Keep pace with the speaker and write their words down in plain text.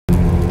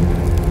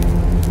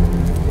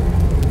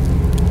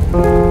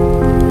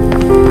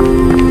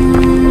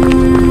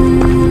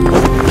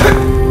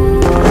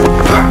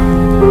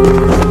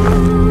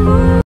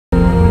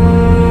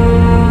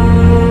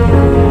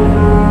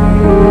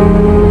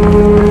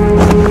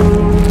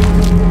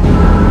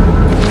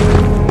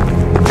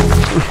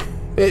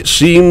It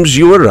seems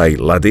you were right,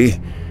 laddie.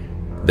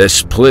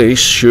 This place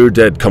sure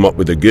did come up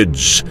with the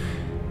goods.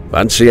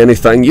 Fancy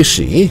anything you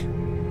see?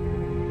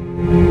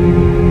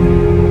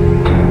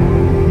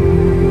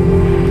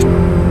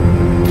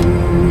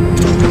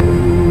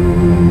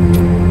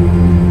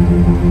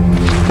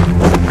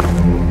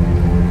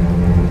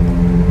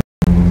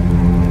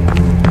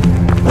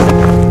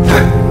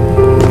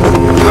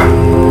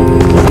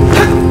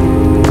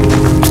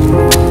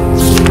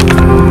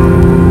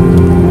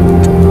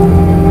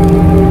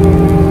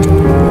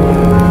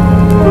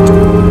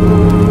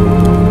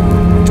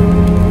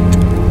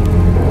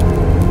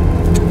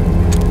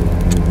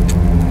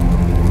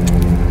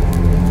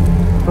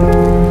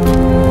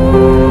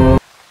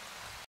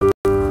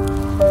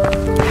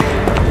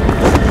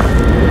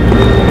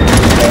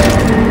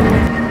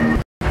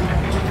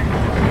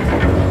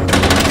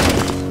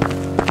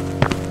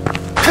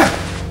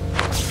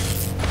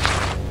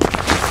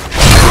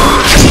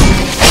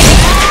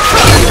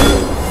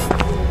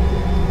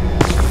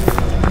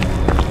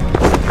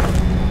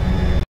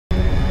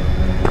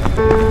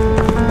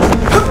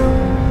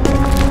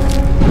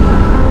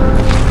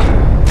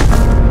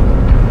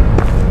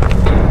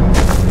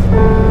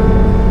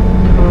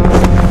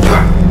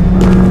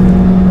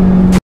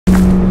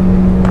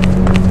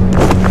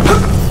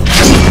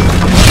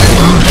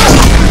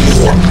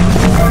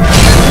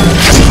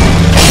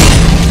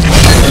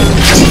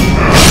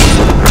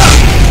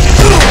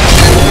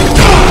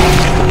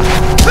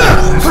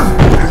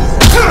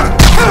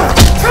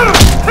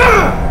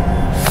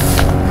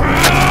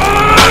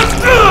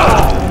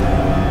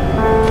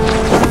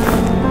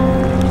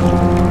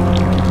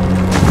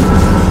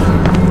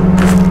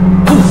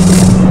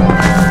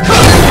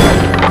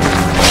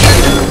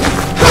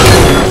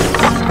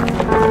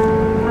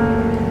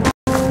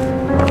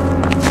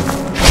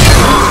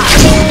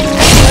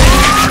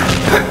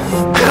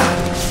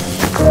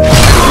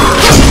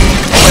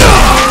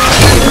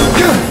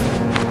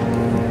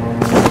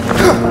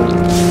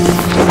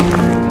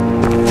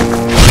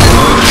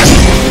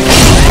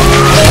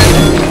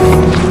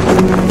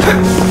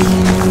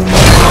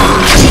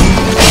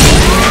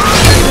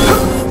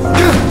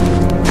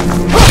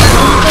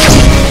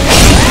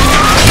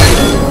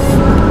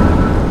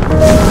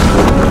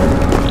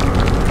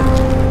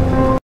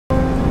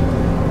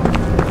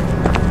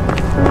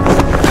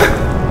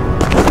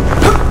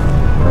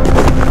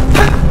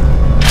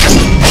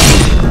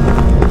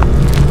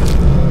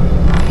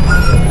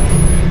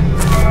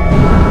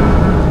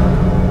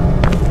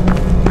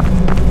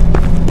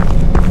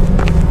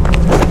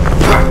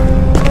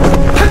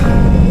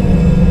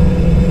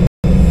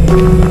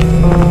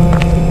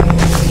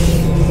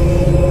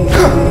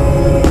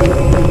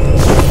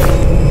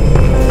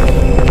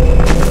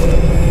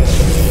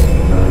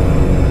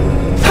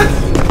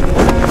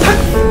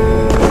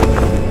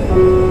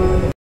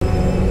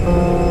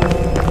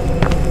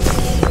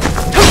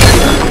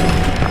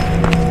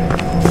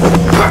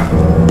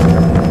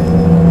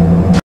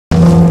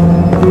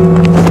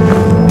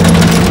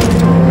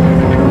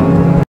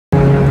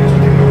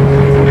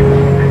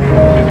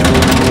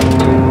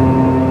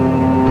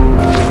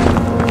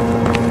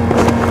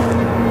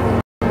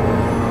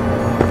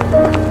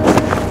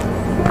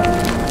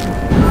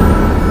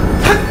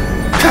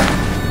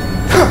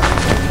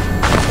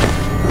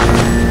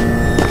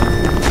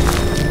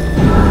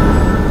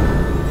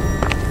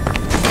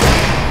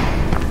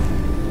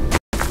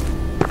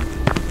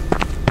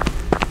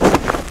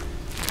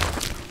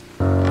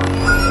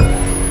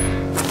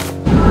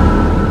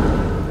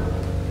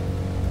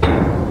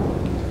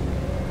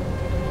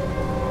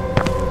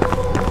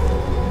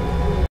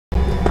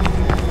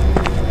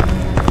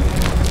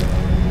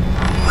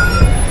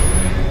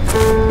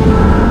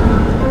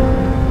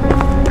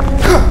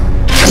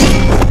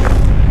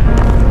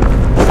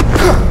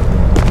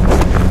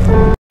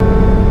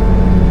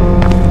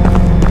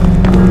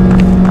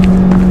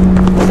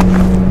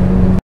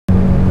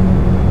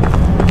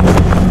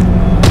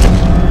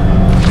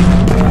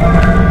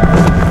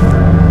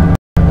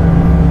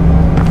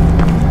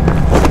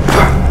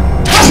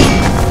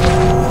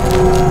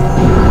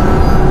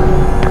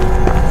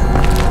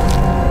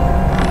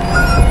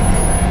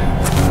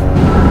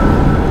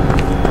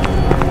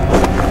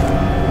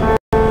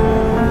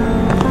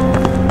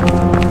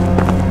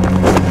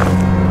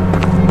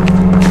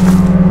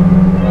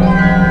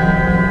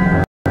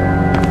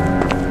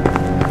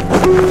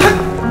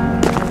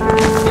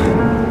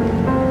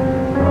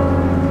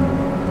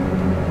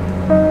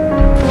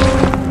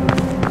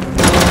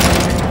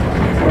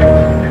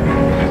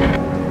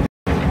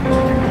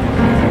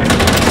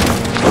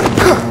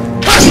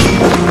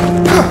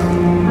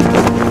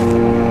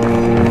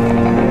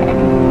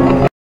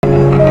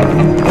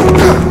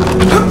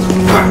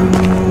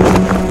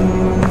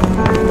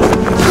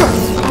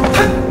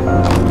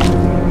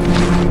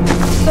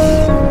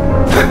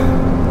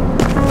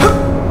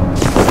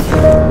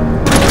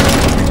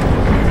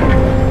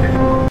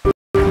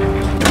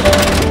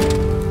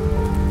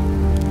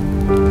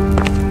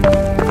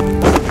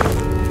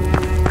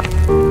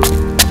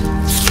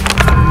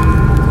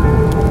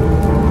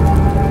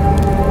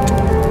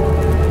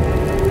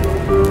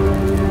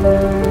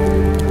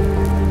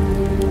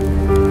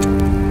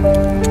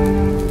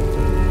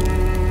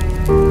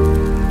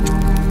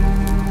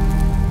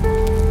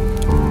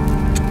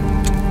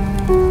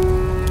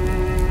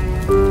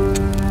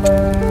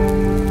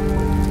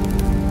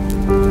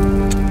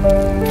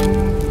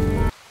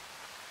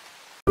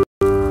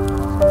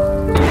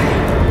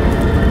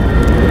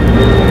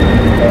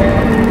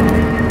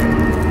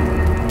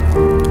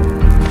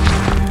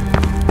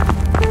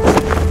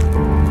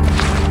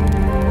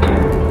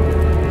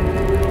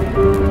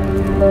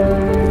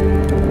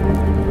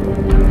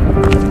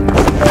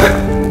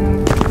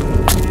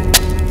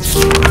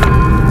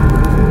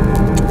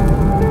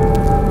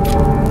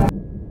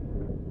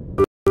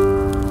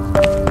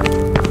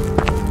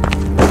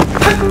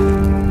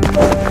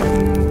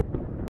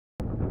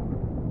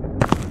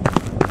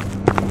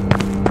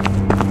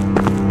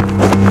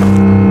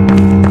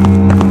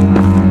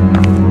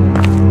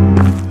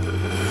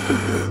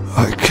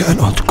 I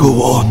cannot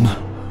go on.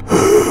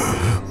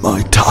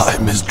 My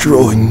time is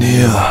drawing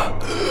near.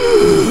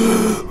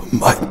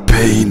 My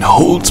pain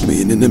holds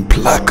me in an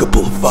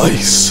implacable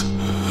vice.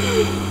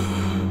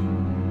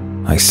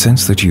 I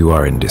sense that you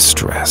are in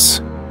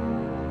distress.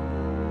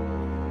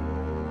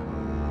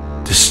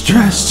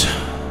 Distressed?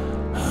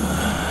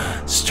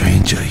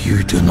 Stranger,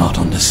 you do not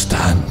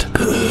understand.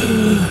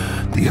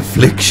 The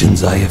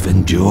afflictions I have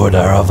endured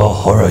are of a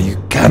horror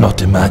you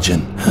cannot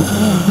imagine.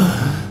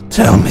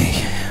 Tell me,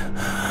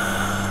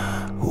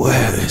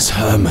 where is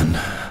Herman?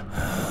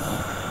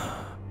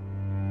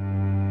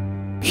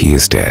 He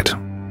is dead.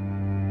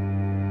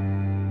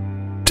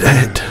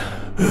 Dead?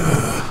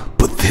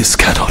 But this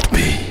cannot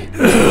be.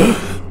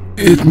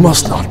 It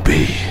must not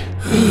be.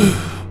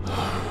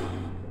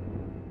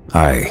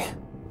 I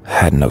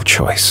had no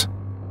choice.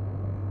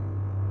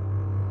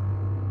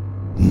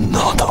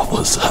 None of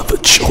us have a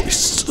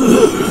choice.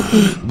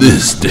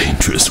 This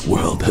dangerous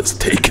world has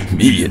taken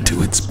me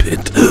into its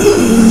pit,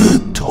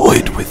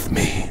 toyed with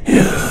me,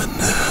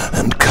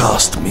 and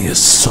cast me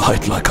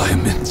aside like I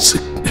am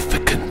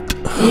insignificant,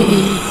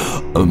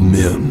 a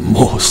mere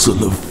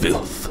morsel of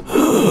filth.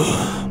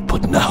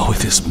 But now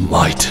it is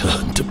my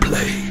turn to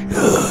play,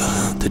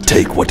 to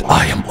take what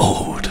I am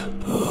owed.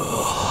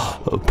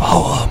 A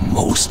power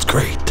most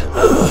great,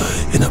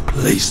 in a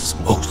place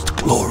most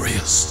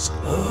glorious.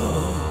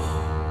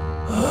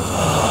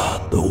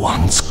 The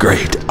once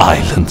great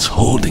islands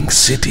holding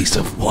cities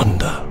of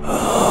wonder.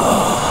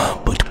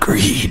 But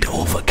greed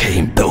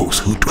overcame those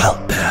who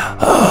dwelt there.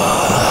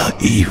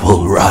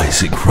 Evil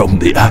rising from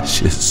the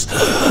ashes.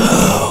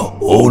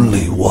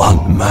 Only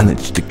one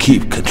managed to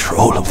keep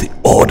control of the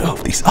order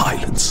of these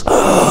islands,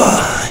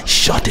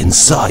 shut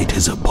inside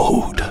his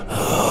abode,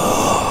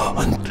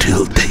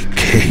 until they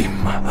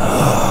came,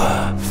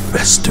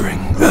 festering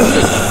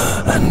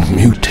and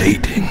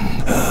mutating.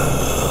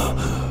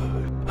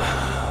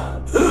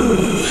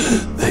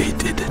 They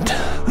did it.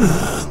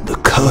 The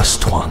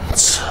cursed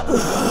ones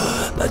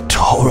that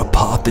tore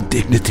apart the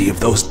dignity of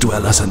those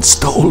dwellers and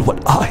stole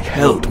what I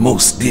held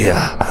most dear.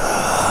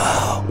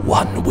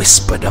 One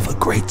whispered of a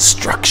great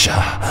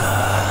structure,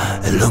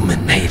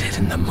 illuminated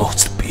in the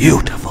most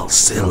beautiful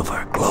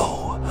silver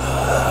glow.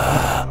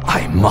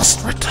 I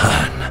must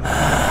return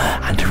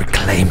and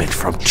reclaim it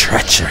from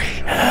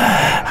treachery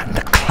and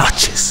the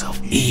clutches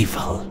of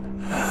evil.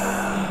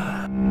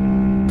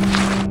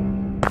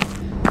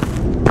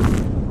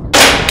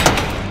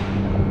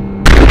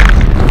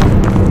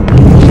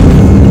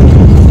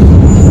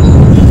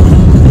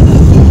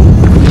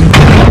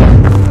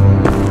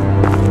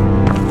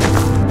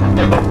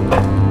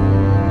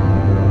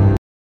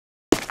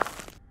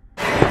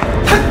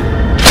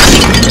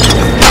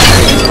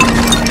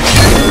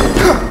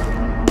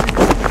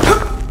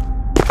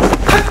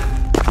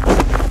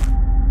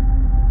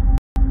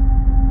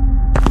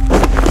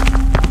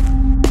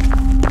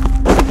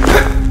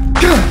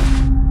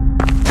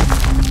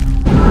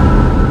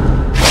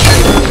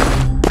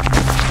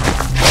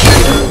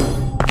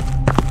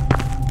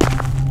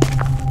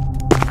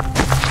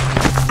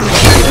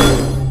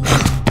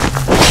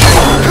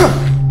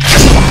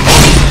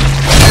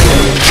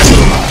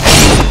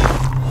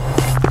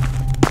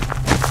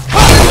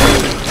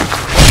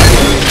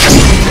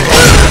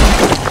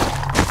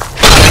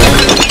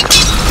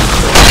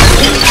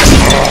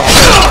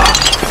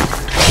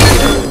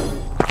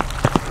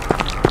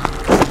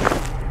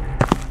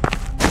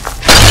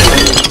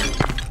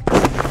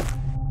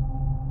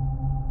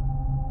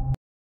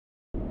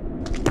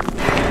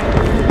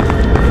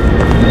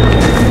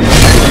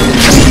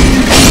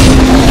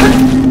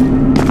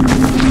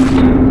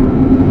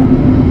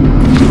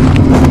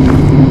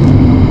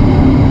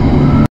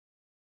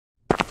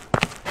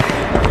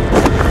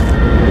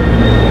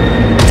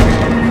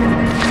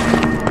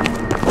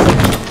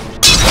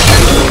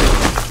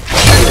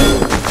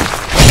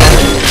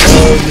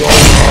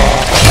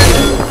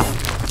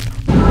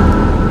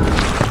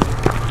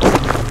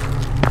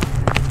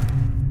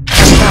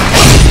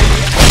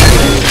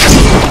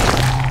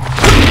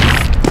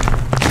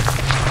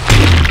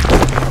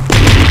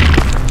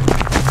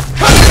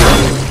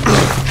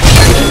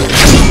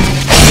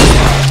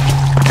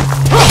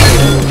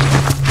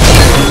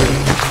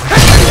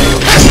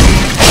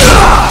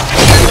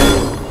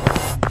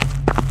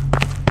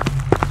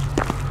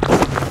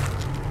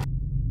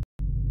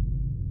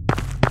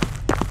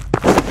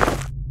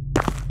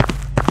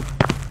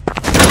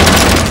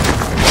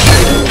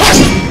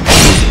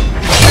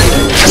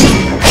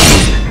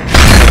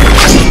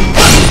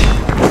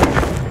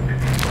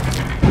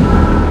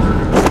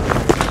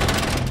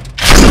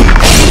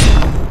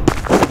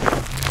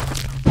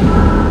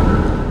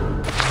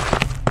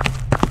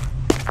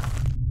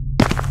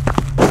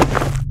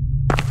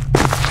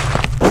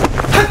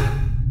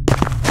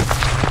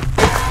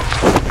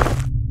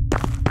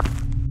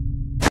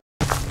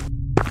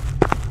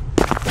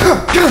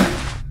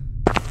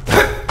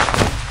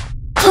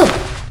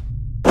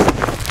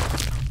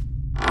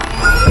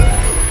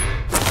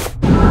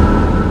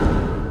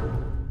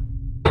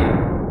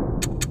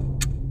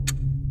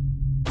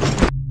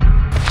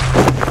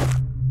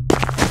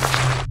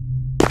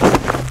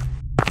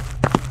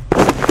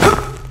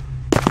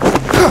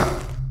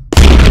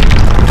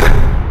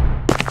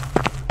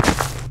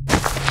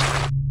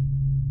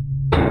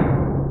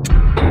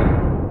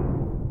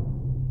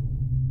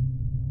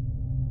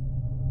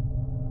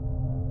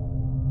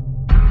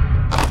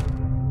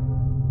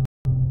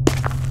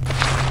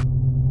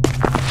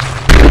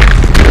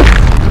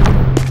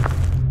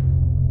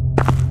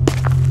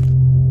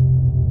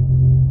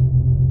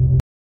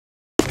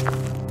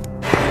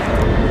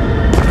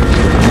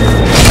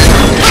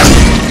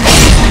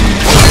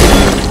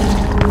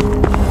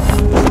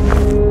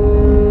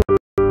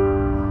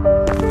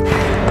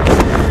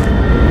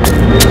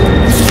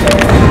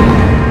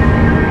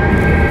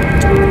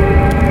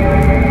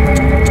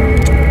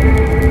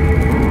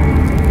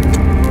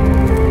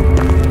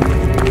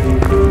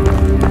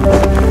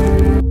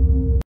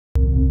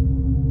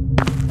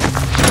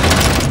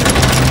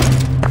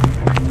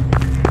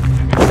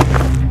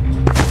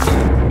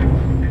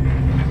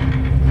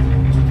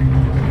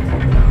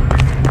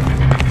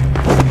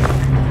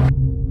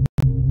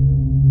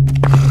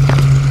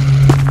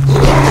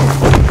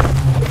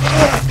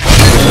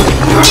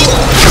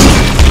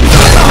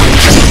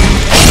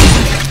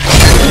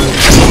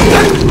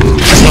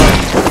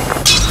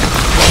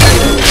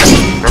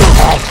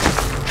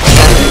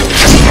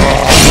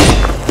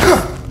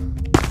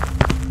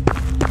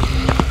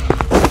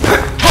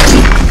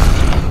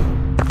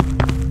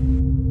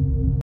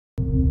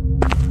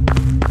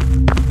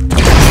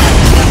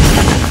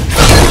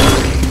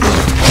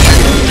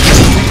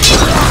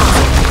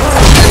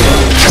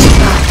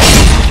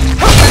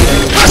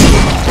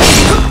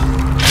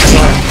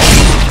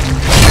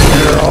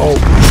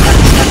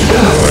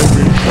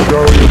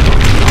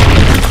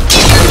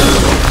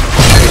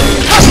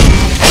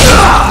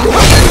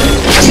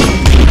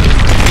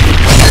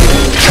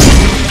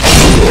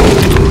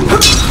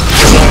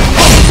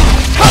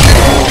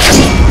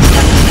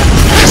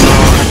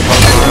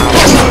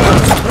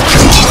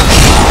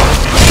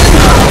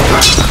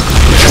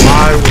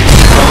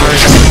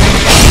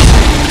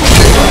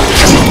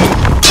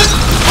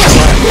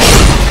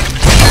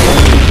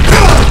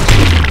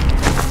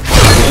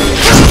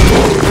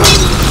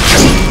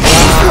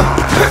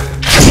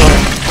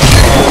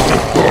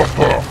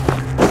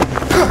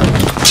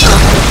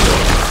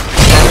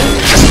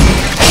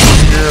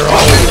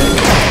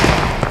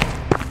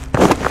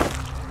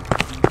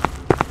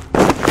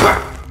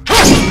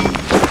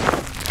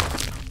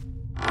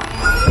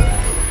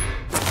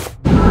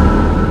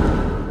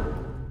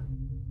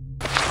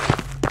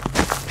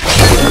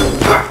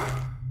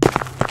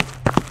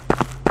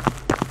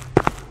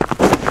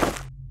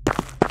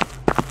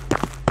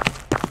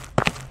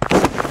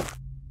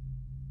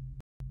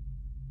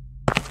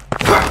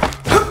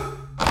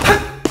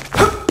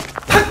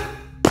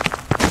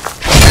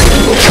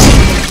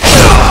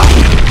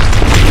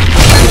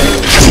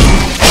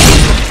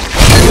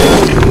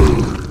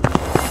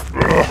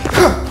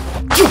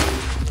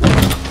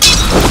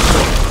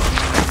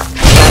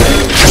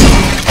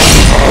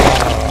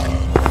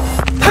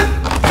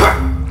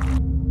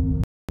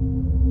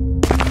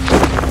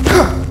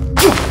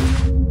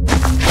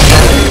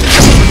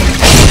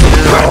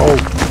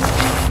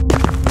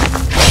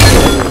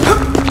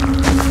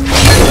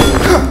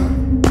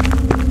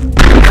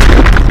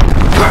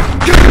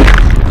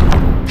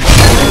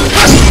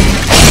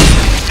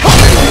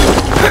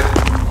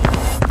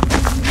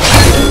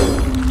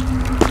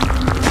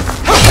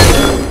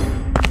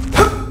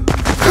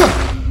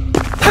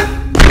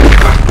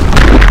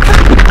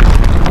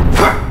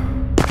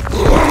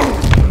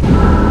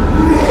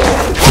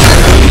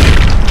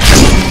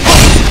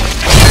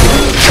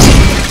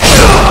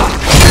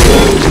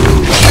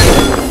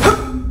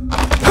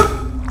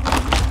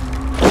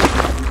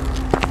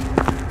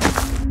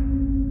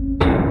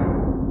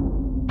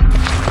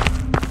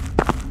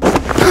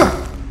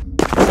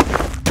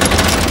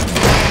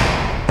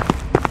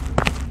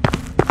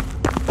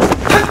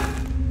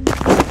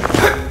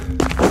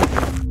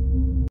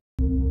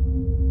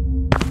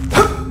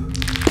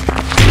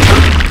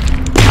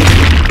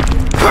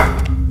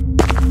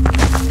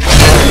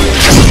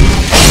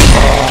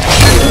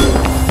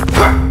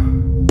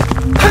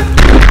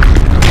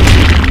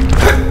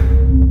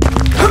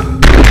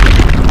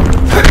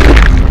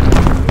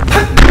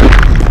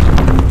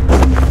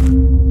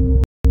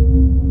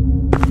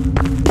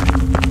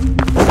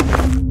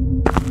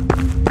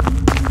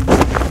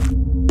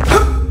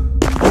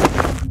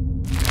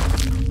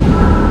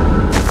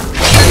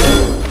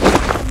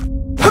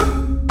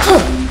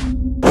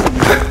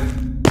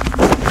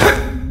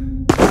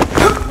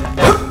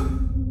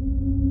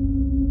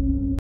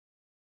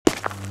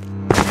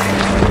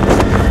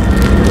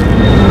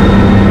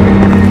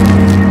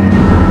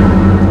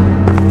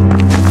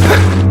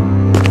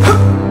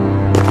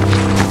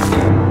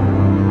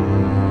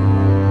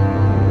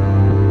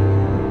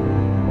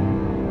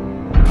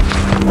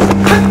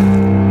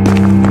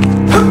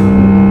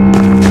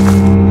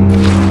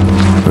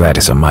 That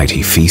is a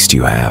mighty feast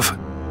you have.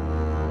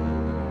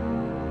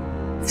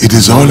 It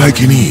is all I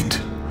can eat.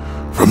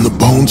 From the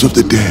bones of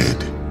the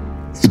dead,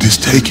 it has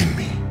taken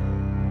me.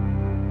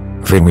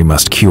 Then we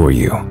must cure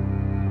you.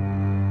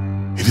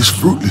 It is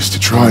fruitless to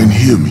try and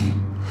heal me.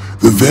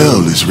 The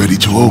veil is ready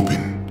to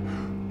open.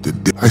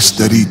 I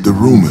studied the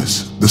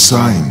rumors, the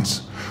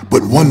signs,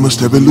 but one must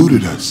have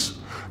eluded us.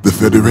 The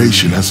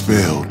Federation has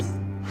failed.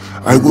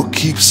 I will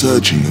keep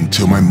searching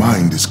until my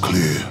mind is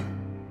clear.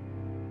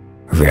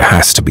 There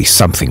has to be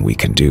something we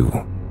can do.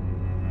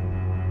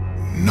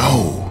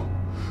 No.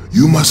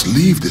 You must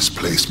leave this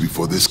place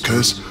before this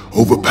curse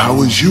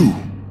overpowers you.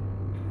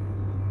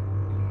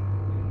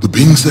 The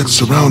beings that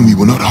surround me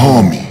will not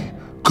harm me.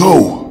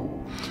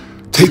 Go!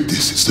 Take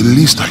this, it's the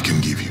least I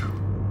can give you.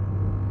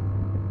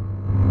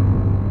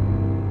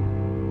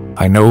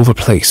 I know of a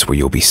place where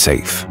you'll be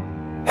safe.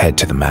 Head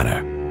to the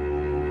manor.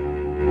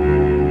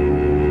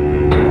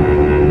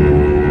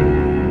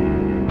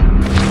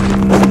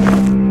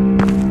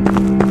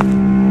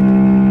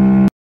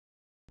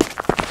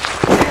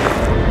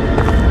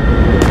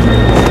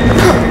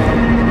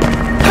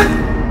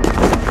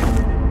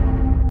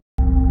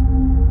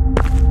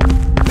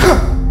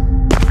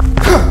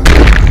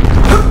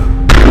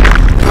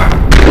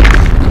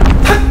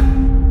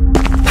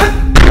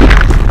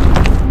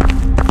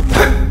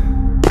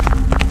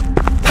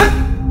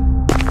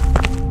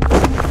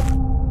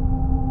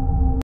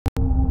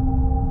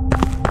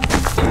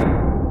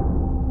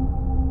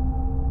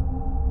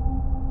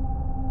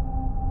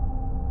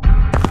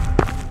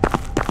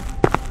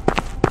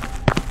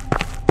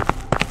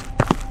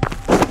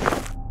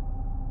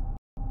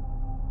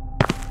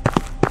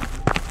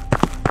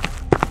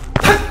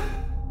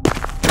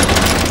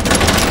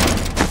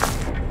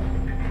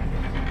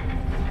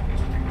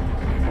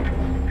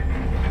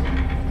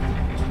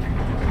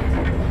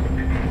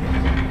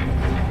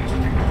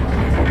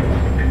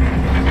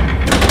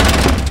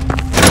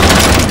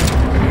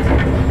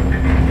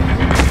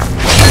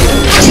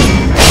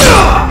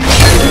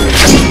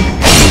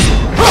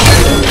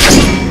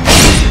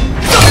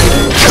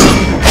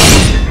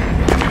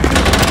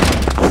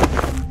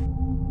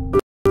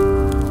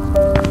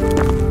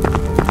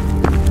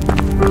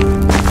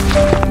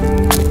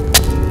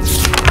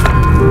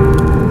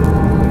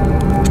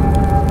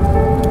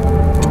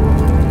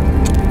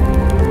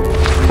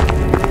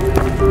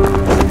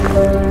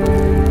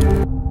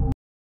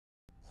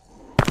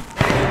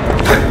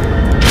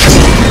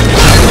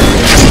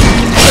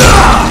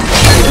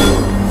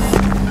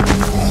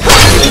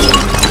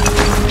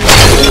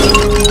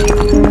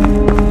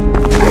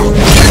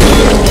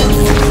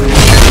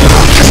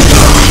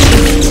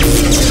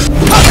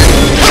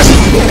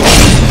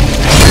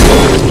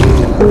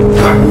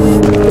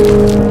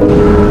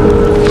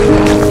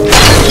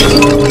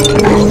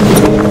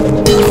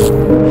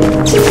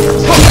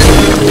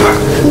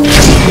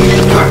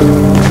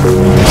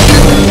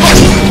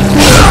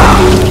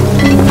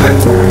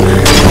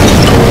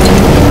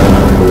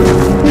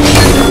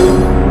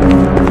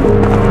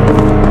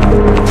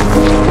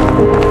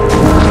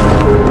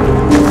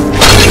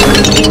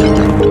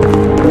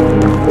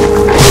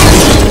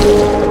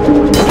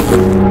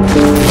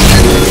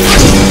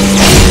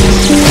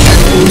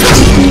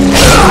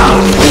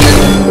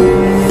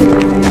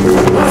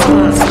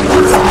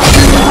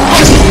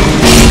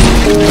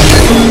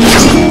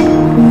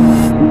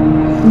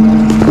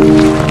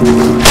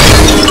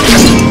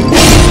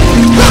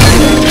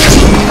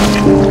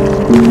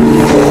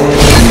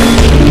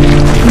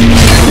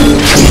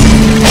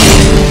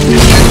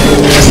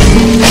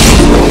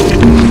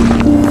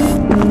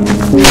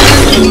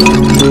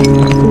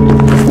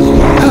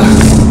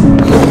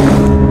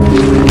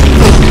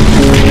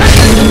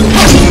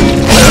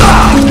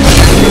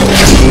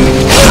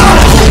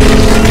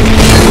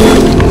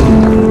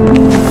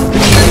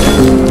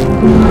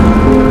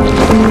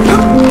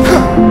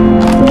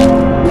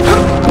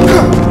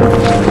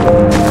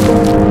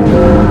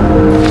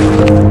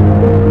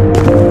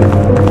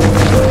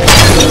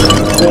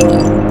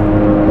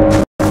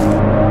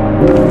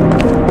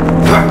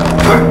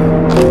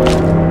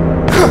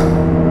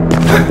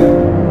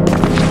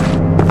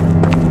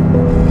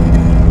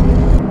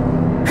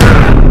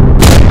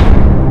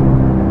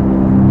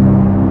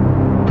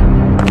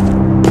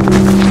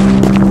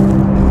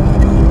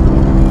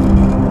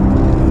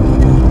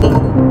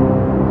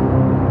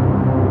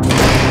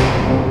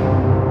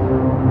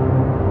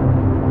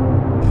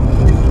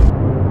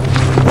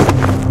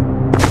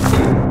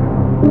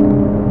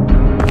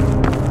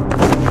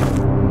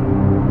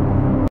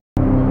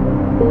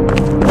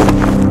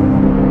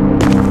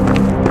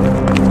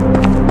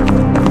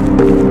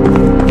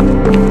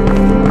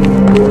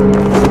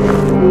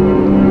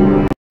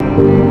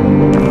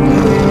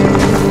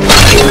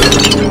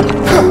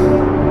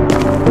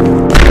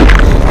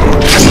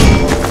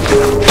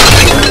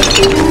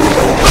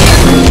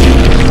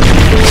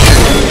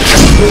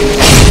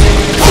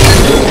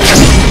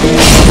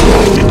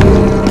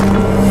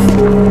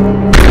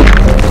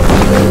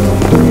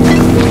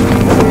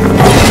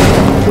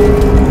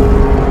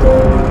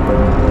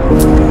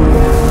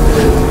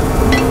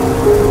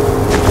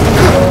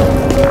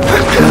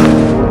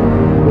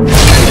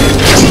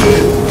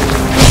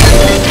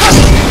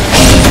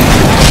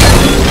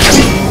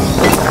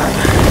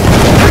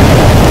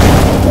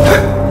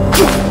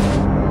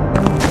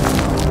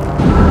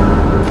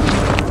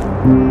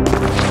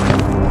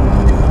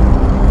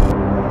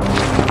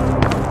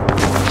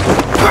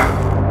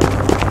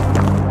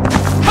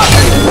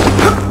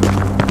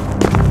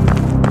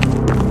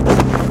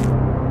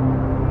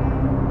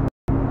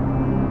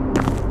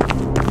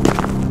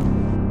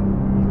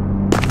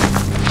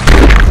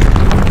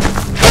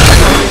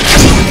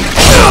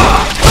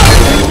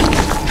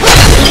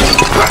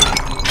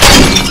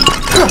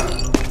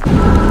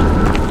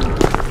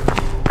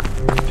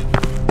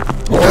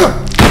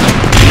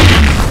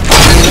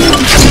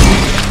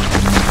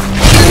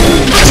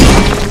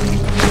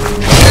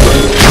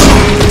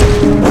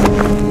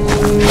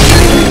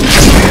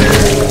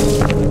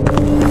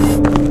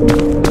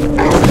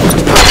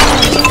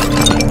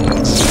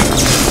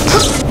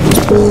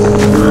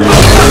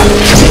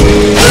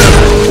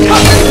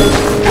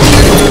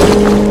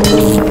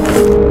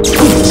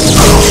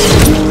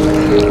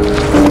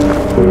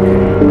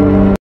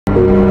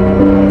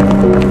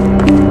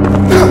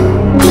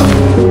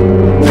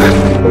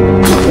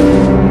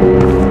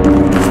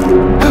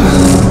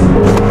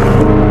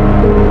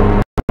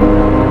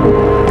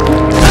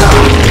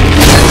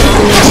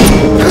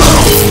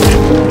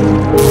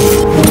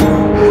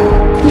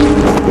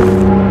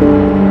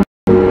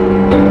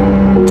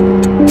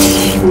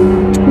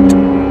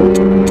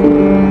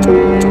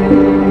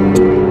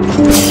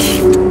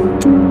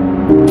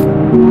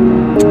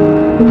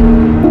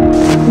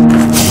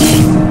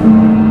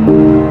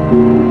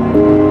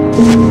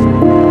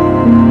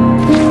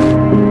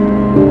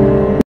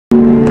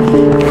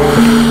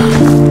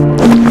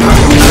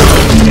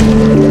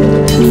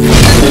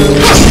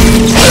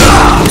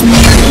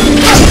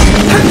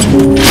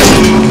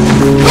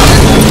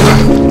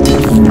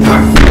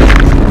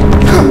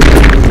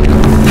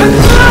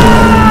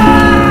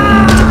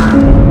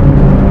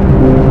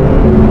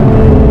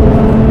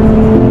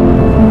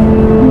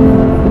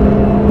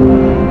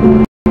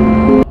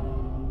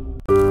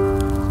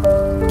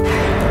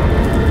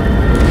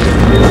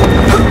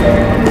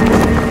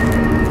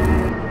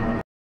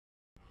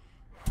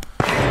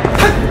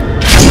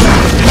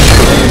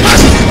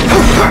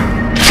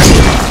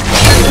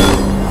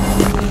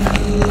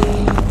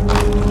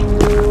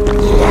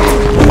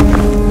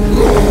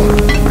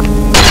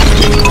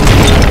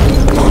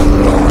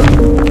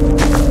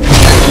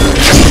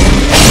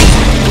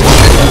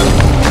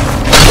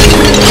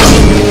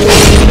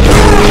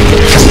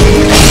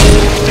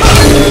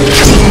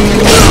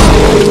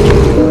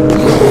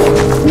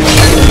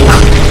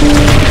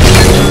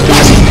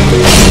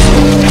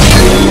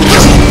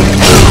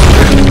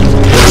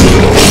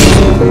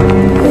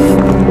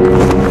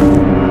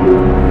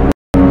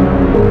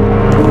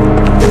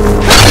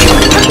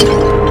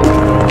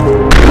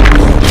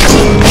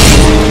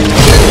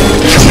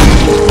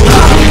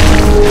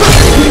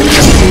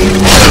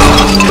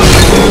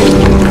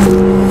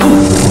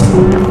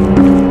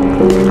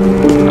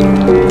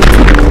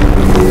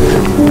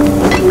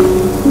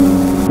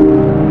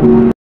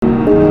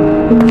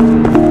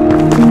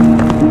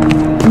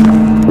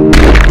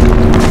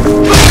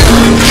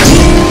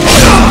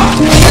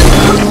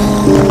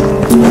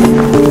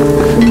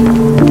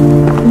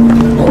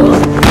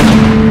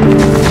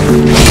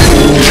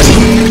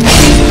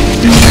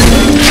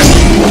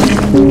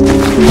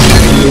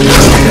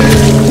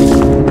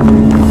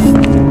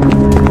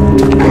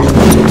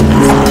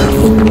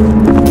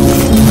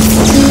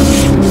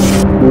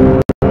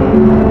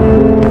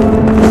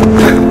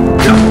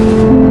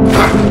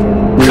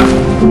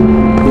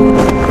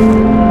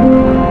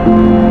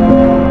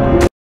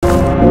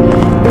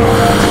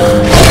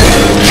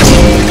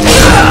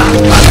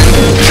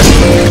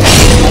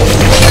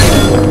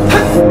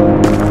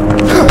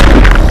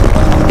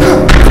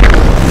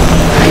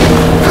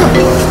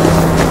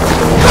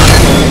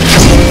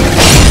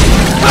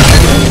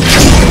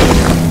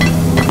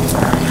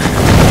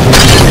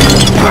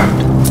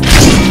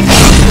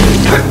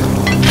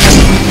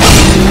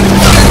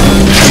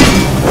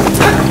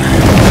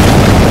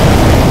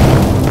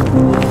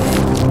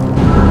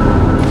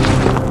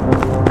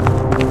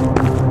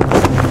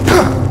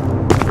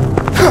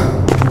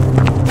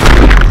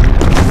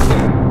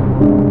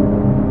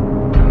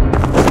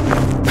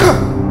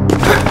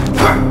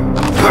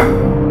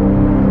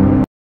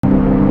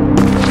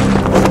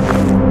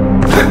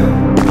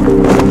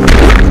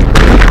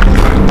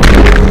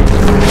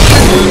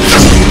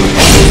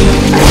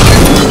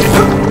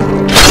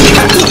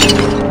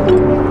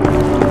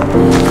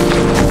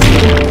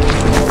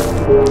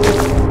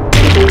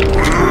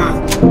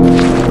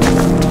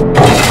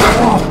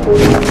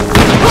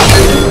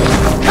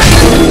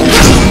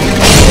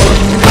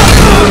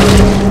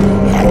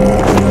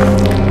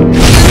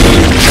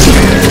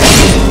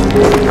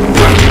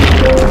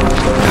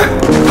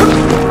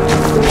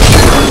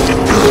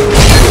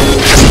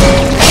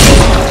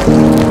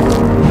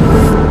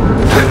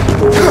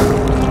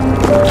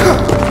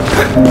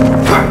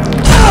 Ha!